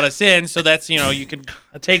you brought us in, so that's, you can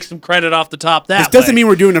take some credit off the top that This doesn't mean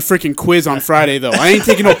we're doing a freaking quiz on Friday, though. I ain't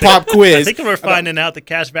taking no pop quiz. I think we're finding out that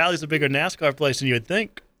Cache Valley is a bigger NASCAR place than you would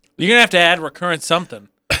think. You're going to have to add recurrent something.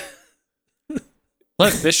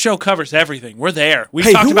 Look, this show covers everything. We're there. We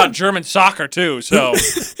talked about German soccer, too, so.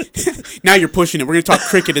 Now you're pushing it. We're going to talk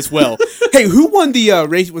cricket as well. Hey, who won the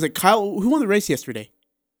race? Was it Kyle? Who won the race yesterday?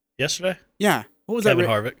 Yesterday? Yeah. What was Kevin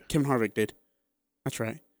that? Harvick. Kevin Harvick did. That's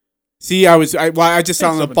right. See, I just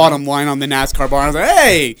saw on the bottom line on the NASCAR bar. I was like,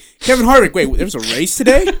 hey, Kevin Harvick. Wait, there was a race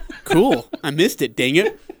today? Cool. I missed it. Dang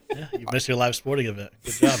it. Yeah, you missed your live sporting event.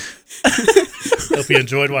 Good job. Hope you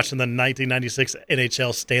enjoyed watching the 1996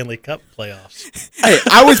 NHL Stanley Cup playoffs. Hey,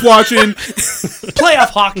 I was watching. Playoff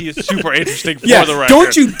hockey is super interesting for the record.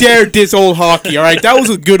 Don't you dare diss old hockey, all right? That was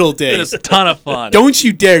a good old day. It was a ton of fun. Don't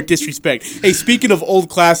you dare disrespect. Hey, speaking of old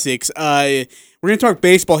classics, we're going to talk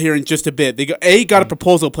baseball here in just a bit. They got a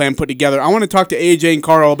proposal plan put together. I want to talk to AJ and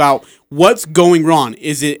Carl about what's going wrong.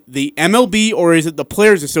 Is it the MLB or is it the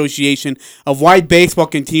Players Association of why baseball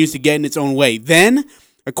continues to get in its own way? Then,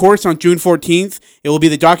 of course, on June 14th, it will be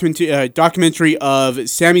the documentary of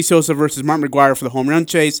Sammy Sosa versus Mark McGwire for the home run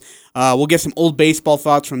chase. We'll get some old baseball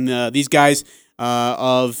thoughts from these guys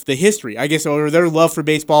of the history, I guess, or their love for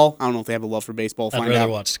baseball. I don't know if they have a love for baseball. I'd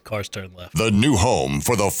rather watch Cars Turn Left. The new home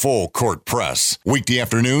for the Full Court Press. Weekday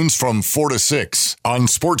afternoons from 4 to 6 on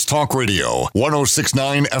Sports Talk Radio,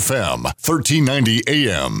 106.9 FM, 1390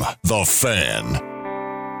 AM. The Fan.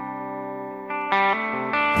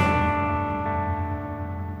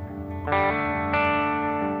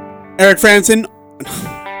 Eric Franson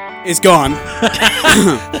is gone.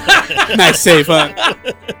 Nice save, huh?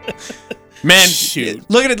 Man, shoot.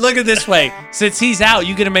 Look at it this way. Since he's out,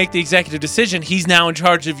 you get to make the executive decision. He's now in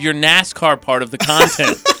charge of your NASCAR part of the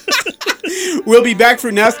content. We'll be back for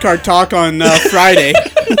NASCAR talk on Friday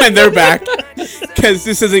when they're back, because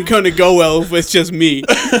this isn't going to go well if it's just me.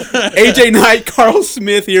 AJ Knight, Karl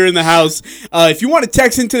Smith here in the house. If you want to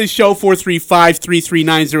text into the show,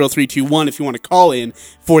 435-339-0321. If you want to call in,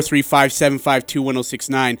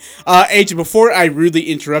 435-752-1069. AJ, before I rudely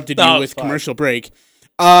interrupted you with commercial break,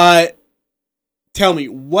 tell me,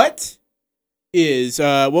 what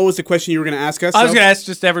was the question you were going to ask us? I was going to ask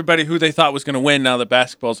just everybody who they thought was going to win now that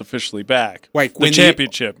basketball's officially back. Like the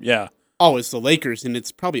championship, yeah. Oh, it's the Lakers, and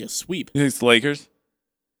it's probably a sweep. You think it's the Lakers?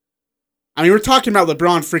 I mean, we're talking about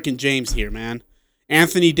LeBron freaking James here, man.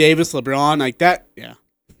 Anthony Davis, LeBron, like that, yeah.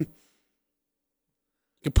 You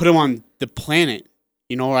could put him on the planet,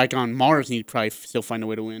 like on Mars, and he'd probably still find a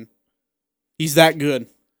way to win. He's that good.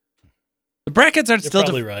 The brackets are still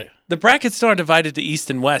probably right. The brackets still are divided to East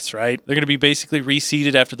and West, right? They're going to be basically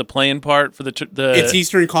reseeded after the play-in part for the. It's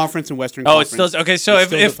Eastern Conference and Western Conference. Oh, it's still okay. So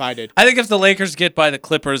it's if divided. I think if the Lakers get by the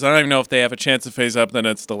Clippers, I don't even know if they have a chance to phase up. Then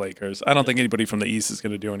it's the Lakers. I don't think anybody from the East is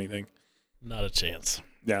going to do anything. Not a chance.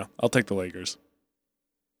 Yeah, I'll take the Lakers.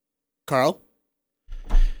 Carl?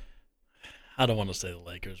 I don't want to say the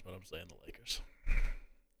Lakers, but I'm saying the Lakers.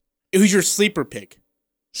 Who's your sleeper pick?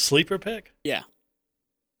 Sleeper pick? Yeah.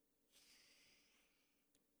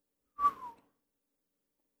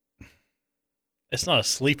 It's not a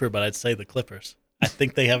sleeper, but I'd say the Clippers. I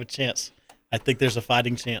think they have a chance. I think there's a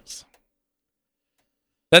fighting chance.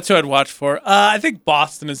 That's who I'd watch for. I think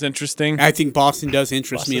Boston is interesting. I think Boston does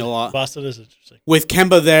interest me a lot. Boston is interesting. With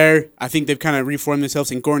Kemba there, I think they've kind of reformed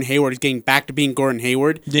themselves, and Gordon Hayward is getting back to being Gordon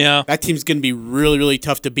Hayward. Yeah. That team's going to be really, really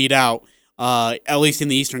tough to beat out, at least in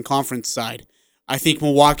the Eastern Conference side. I think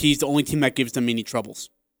Milwaukee's the only team that gives them any troubles.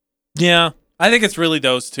 Yeah. I think it's really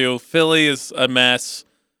those two. Philly is a mess.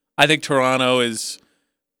 I think Toronto's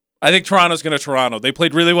going to Toronto. They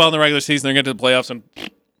played really well in the regular season. They're going to the playoffs, and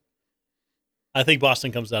I think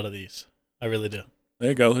Boston comes out of the East. I really do. there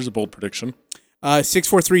you go. There's a bold prediction.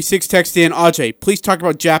 6436 text in, Ajay, please talk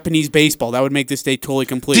about Japanese baseball. That would make this day totally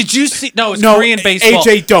complete. Did you see? No, it's Korean baseball.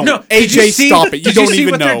 AJ, don't. No, AJ, stop it. You did don't you see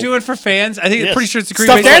even what know. they're doing for fans? I think Yes. pretty sure it's a Korean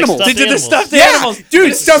Stuffed baseball. animals. They did the stuffed Yeah, animals. dude,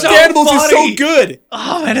 It's stuffed so animals is so funny. good.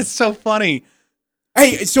 Oh man, it's so funny.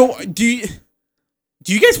 Hey, so do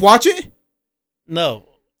you guys watch it? No.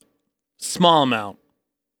 Small amount.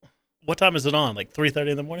 What time is it on? Like 3:30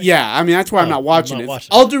 in the morning? Yeah, I mean that's why I'm No, not watching I'm it. not watching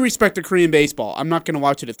All due respect to Korean baseball, I'm not going to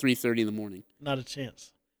watch it at 3:30 in the morning. Not a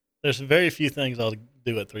chance. There's very few things I'll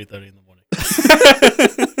do at 3:30 in the morning.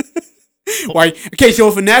 Why? Okay, so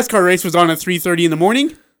if a NASCAR race was on at 3:30 in the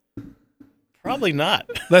morning, Probably not.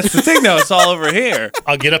 That's the thing, though. It's all over here.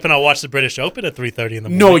 I'll get up and I'll watch the British Open at 3:30 in the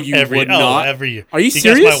morning. No, you would not. Every year. Are you That's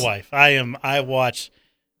serious? my wife. I watch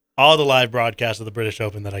all the live broadcasts of the British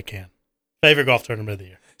Open that I can. Favorite golf tournament of the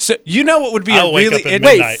year. So you know what would be I'll a wake really up at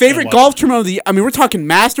wait, midnight favorite and watch golf it. tournament of the? I mean, we're talking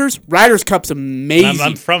Masters. Ryder's Cup's amazing.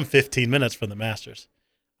 I'm from 15 minutes from the Masters.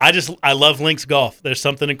 I love links golf. There's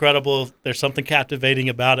something incredible. There's something captivating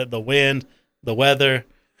about it. The wind, the weather.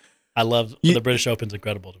 I love the British Open's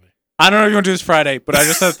incredible to me. I don't know if you want to do this Friday, but I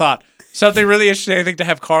just had a thought. Something really interesting I think to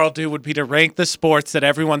have Carl do would be to rank the sports that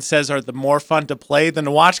everyone says are the more fun to play than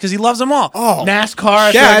to watch because he loves them all. Oh. NASCAR, I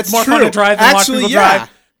Yeah, feel like it's it's more fun true. to drive than Actually, watch people yeah. drive.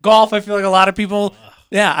 Golf, I feel like a lot of people.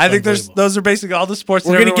 Yeah, I think Unbelievable. those are basically all the sports.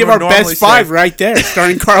 We're that going to give everyone our would normally best five say. right there,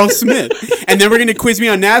 starring Carl Smith. And then we're going to quiz me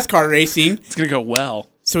on NASCAR racing. It's going to go well.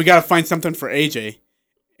 So we got to find something for AJ.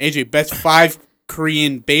 AJ, best 5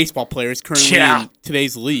 Korean baseball players currently Yeah. in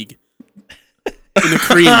today's league. In the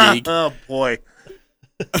Korean league. Oh boy.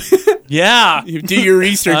 Yeah. You do your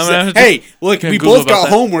research. I'm gonna have to- Hey, look, can we Google both got about that.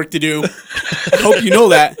 homework to do. Hope you know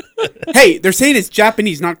that. Hey, they're saying it's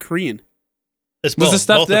Japanese, not Korean. It's Was both. it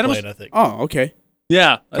stuffed Both are animals? playing, I think. Oh, okay.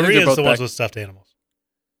 Yeah. I think they're Koreans both the ones back. with stuffed animals.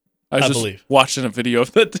 I was I just believe. watching a video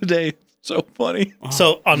of that today. So funny.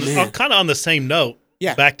 So on man. kind of on the same note,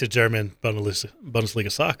 Yeah. back to German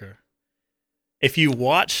Bundesliga soccer. If you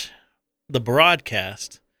watch the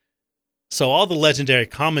broadcast, so all the legendary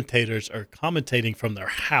commentators are commentating from their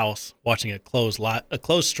house, watching a closed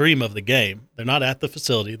stream of the game. They're not at the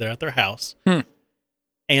facility; they're at their house,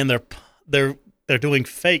 and they're doing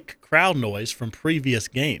fake crowd noise from previous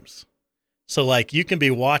games. So like you can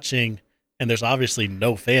be watching, and there's obviously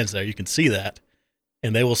no fans there. You can see that,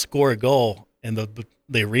 and they will score a goal, and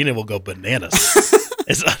the arena will go bananas.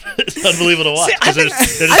 It's unbelievable to watch See, I because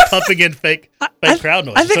think- they're just pumping in fake crowd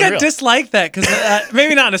noise. I think It's I unreal. dislike that because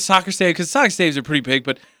maybe not in a soccer stadium because soccer stadiums are pretty big,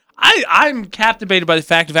 but I'm captivated by the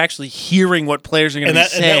fact of actually hearing what players are going to be and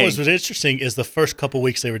saying. that was what's interesting is the first couple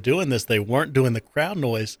weeks they were doing this, they weren't doing the crowd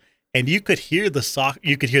noise, and you could hear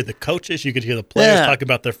you could hear the coaches, you could hear the players Yeah. talking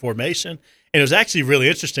about their formation, and it was actually really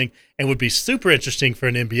interesting and would be super interesting for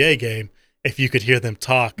an NBA game if you could hear them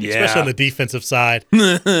talk, Yeah. especially on the defensive side,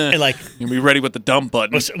 and like You'll be ready with the dumb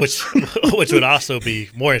button. which would also be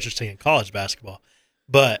more interesting in college basketball.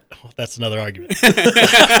 But that's another argument. we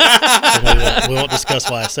won't discuss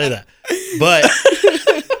why I say that. But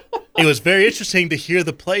it was very interesting to hear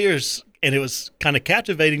the players, and it was kind of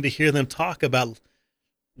captivating to hear them talk about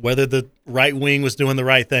whether the right wing was doing the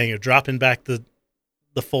right thing or dropping back the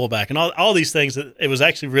fullback and all these things. It was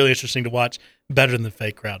actually really interesting to watch, better than the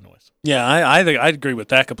fake crowd noise. Yeah, I think I'd agree with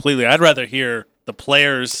that completely. I'd rather hear the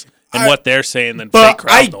players and what they're saying than fake But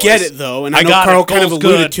crowd I noise. get it, though, and I I know got Carl it. kind of Goal's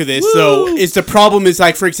alluded good. to this. Woo! So is the problem is,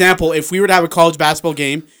 like, for example, if we were to have a college basketball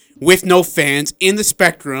game with no fans in the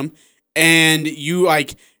Spectrum, and you,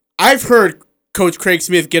 like, I've heard Coach Craig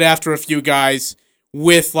Smith get after a few guys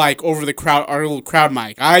with, like, over the crowd, our little crowd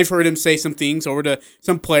mic. I've heard him say some things over to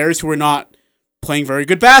some players who are not playing very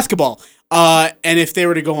good basketball. And if they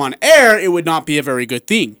were to go on air, it would not be a very good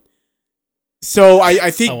thing. So I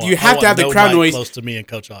think you have to have the crowd mic noise. close to me and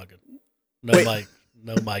Coach Ogden. Wait.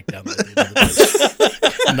 No mic down there. At the end of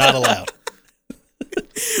the bench. Not allowed.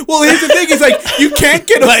 Well, here's the thing: is like you can't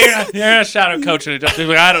get. You're gonna shout out coach and like,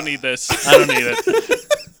 I don't need this. I don't need it.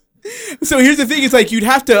 So here's the thing: is like you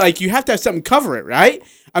have to have something cover it, right?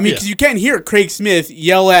 I mean, because you can't hear Craig Smith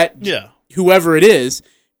yell at whoever it is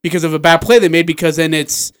because of a bad play they made. Because then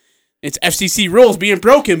it's FCC rules being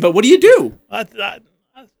broken. But what do you do?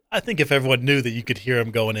 I think if everyone knew that you could hear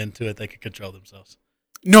them going into it, they could control themselves.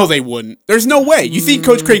 No, they wouldn't. There's no way. You think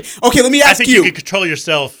Coach Craig? Okay, let me ask I think you could control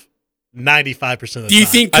yourself 95% of the time. Do you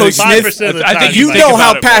think Coach Smith? I think you know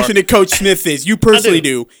how passionate Coach Smith is. You personally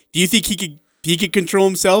do. Do you think he could control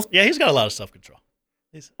himself? Yeah, he's got a lot of self-control.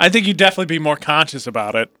 I think you'd definitely be more conscious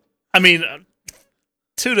about it. I mean,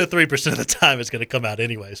 2 to 3% of the time it's going to come out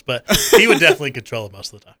anyways, but he would definitely control it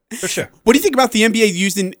most of the time, for sure. What do you think about the NBA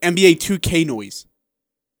using NBA 2K noise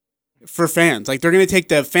for fans? Like they're going to take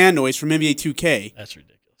the fan noise from NBA 2K. That's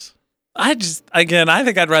ridiculous. I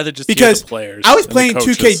think I'd rather just because hear the players. I was playing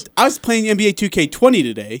 2K. I was playing NBA 2K20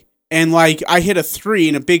 today, and like I hit a 3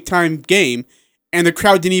 in a big time game, and the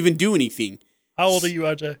crowd didn't even do anything. How old are you,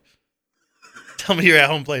 Ajay? Tell me you're at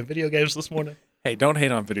home playing video games this morning. Hey, don't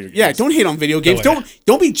hate on video games. Yeah, don't hate on video games.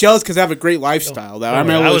 Don't be jealous because I have a great lifestyle. That I'm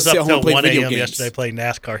able to sit home and play video games. Yesterday playing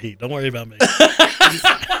NASCAR Heat. Don't worry about me.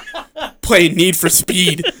 Playing Need for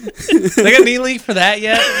Speed. They got an E-League for that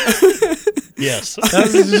yet? Yes. I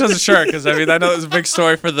was just sure because I know it was a big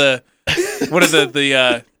story for the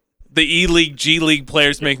E-League, G-League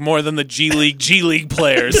players make more than the G-League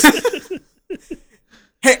players.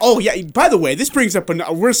 Hey, by the way, this brings up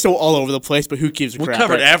we're so all over the place, but who gives a crap? We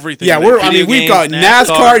covered everything. Yeah, we've got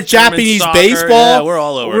NASCAR, Japanese soccer, baseball. Yeah, we're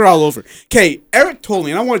all over. We're all over. Okay, Eric told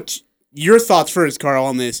me, and I want your thoughts first, Carl,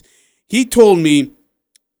 on this. He told me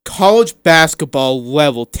college basketball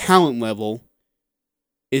level, talent level,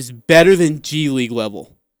 is better than G League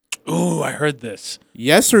level. Ooh, I heard this.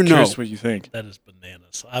 Yes or no? Curious what you think. That is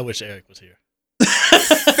bananas. I wish Eric was here.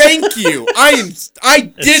 Thank you. I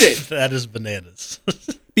did it. That is bananas.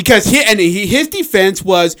 Because his defense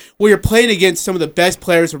was, well, you're playing against some of the best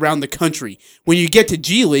players around the country. When you get to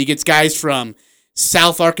G League, it's guys from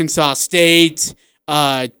South Arkansas State,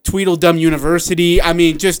 Tweedledum University. I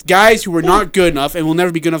mean, just guys who were not good enough and will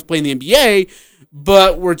never be good enough to play in the NBA,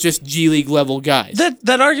 but were just G League level guys.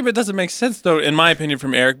 That argument doesn't make sense, though, in my opinion,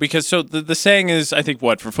 from Eric, because the saying is, I think,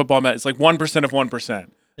 for football, it's like 1% of 1%.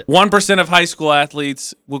 1% of high school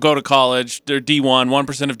athletes will go to college. They're D1.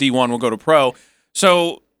 1% of D1 will go to pro.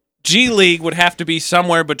 So G League would have to be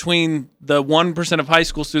somewhere between the 1% of high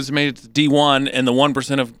school students that made it to D1 and the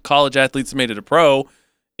 1% of college athletes that made it to pro.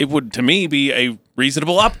 It would, to me, be a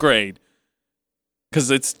reasonable upgrade. Because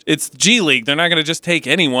it's G League. They're not going to just take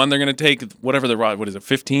anyone. They're going to take whatever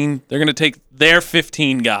 15? They're going to take their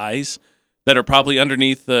 15 guys that are probably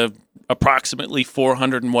underneath the approximately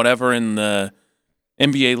 400 and whatever in the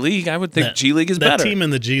NBA league. I would think G League is better. That team in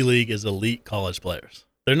the G League is elite college players.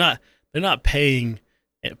 They're not paying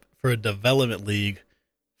for a development league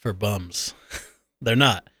for bums. They're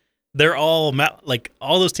not. They're all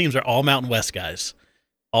all those teams are all Mountain West guys,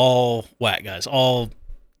 all WAC guys,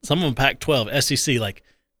 some of them Pac-12, SEC. Like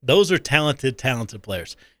those are talented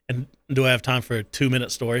players. And do I have time for a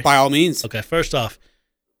 2-minute story? By all means. Okay. First off,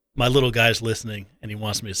 my little guy's listening and he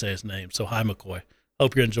wants me to say his name. So hi, McCoy.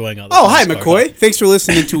 Hope you're enjoying all this. Oh, hi, McCoy. Thanks for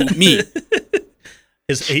listening to me.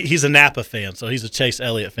 He's a Napa fan, so he's a Chase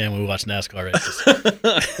Elliott fan when we watch NASCAR races.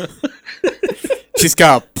 Just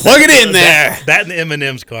gotta plug it in there. That and the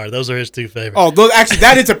M&M's car. Those are his two favorites. Oh, actually,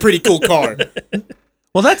 that is a pretty cool car.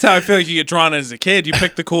 Well, that's how I feel like you get drawn as a kid. You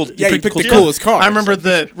pick the cool. You pick the coolest car. I remember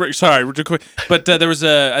sorry, real quick, but there was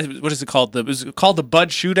what is it called? It was called the Bud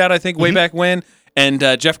Shootout, I think, way back when. And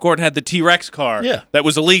Jeff Gordon had the T-Rex car. Yeah. That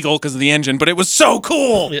was illegal because of the engine, but it was so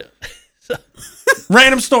cool. Yeah.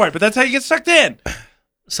 Random story, but that's how you get sucked in.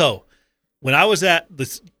 So, when I was at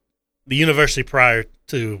the university prior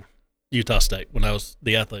to Utah State, when I was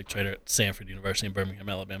the athletic trainer at Sanford University in Birmingham,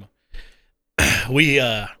 Alabama, we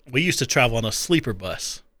used to travel on a sleeper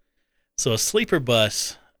bus. So a sleeper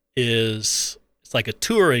bus it's like a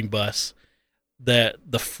touring bus that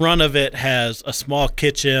the front of it has a small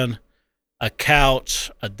kitchen, a couch,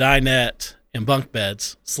 a dinette, and bunk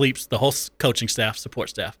beds. Sleeps the whole coaching staff, support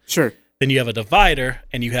staff. Sure. Then you have a divider,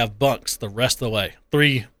 and you have bunks the rest of the way.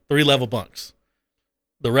 Three level bunks.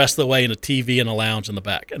 The rest of the way in a TV and a lounge in the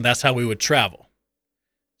back. And that's how we would travel.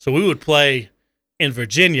 So we would play in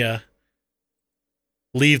Virginia,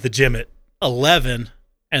 leave the gym at 11,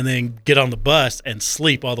 and then get on the bus and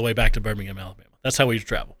sleep all the way back to Birmingham, Alabama. That's how we would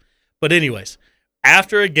travel. But anyways,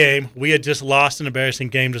 after a game, we had just lost an embarrassing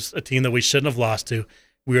game to a team that we shouldn't have lost to.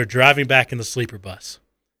 We were driving back in the sleeper bus.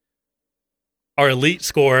 our elite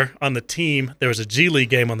scorer on the team, there was a G League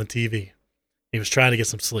game on the TV. He was trying to get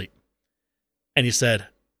some sleep. And he said,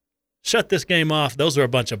 shut this game off. Those are a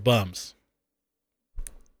bunch of bums.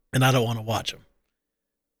 And I don't want to watch them.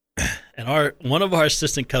 And one of our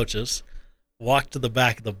assistant coaches walked to the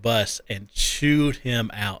back of the bus and chewed him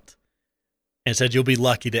out and said, you'll be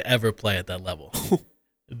lucky to ever play at that level.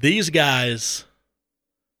 These guys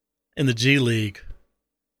in the G League,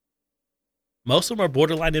 most of them are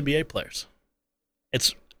borderline NBA players.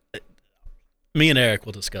 Me and Eric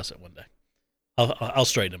will discuss it one day. I'll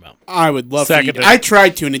straighten them out. I would love to. I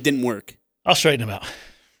tried to, and it didn't work. I'll straighten them out.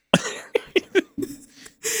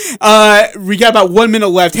 We got about 1 minute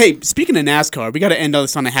left. Hey, speaking of NASCAR, we got to end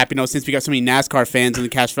this on a happy note since we got so many NASCAR fans in the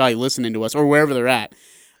Cache Valley listening to us or wherever they're at.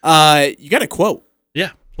 You got a quote?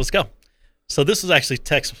 Yeah, let's go. So this was actually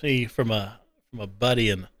text me from a buddy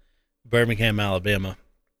in Birmingham, Alabama.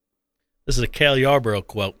 This is a Cale Yarborough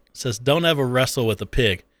quote. It says, "Don't ever wrestle with a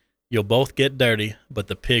pig. You'll both get dirty, but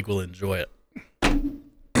the pig will enjoy it."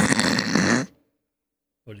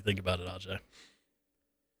 What do you think about it, Ajay?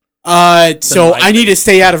 So I need to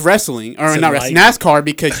stay out of wrestling, or not wrestling, NASCAR,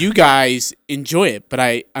 because you guys enjoy it, but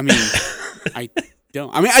I mean, I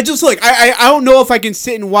don't. I mean, I just I don't know if I can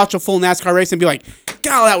sit and watch a full NASCAR race and be like,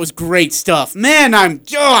 God, that was great stuff, man. I'm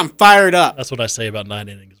fired up. That's what I say about 9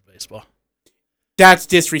 innings baseball. That's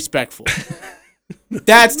disrespectful.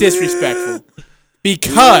 That's disrespectful.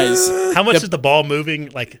 Because how much is the ball moving?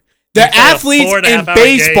 Like the athletes in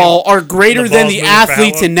baseball are greater than the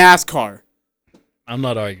athletes in NASCAR. I'm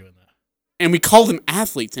not arguing that. And we call them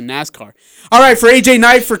athletes in NASCAR. All right, for AJ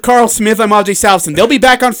Knight, for Karl Smith, I'm Ajay Salvesen. They'll be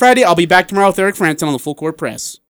back on Friday. I'll be back tomorrow with Eric Franson on the Full Court Press.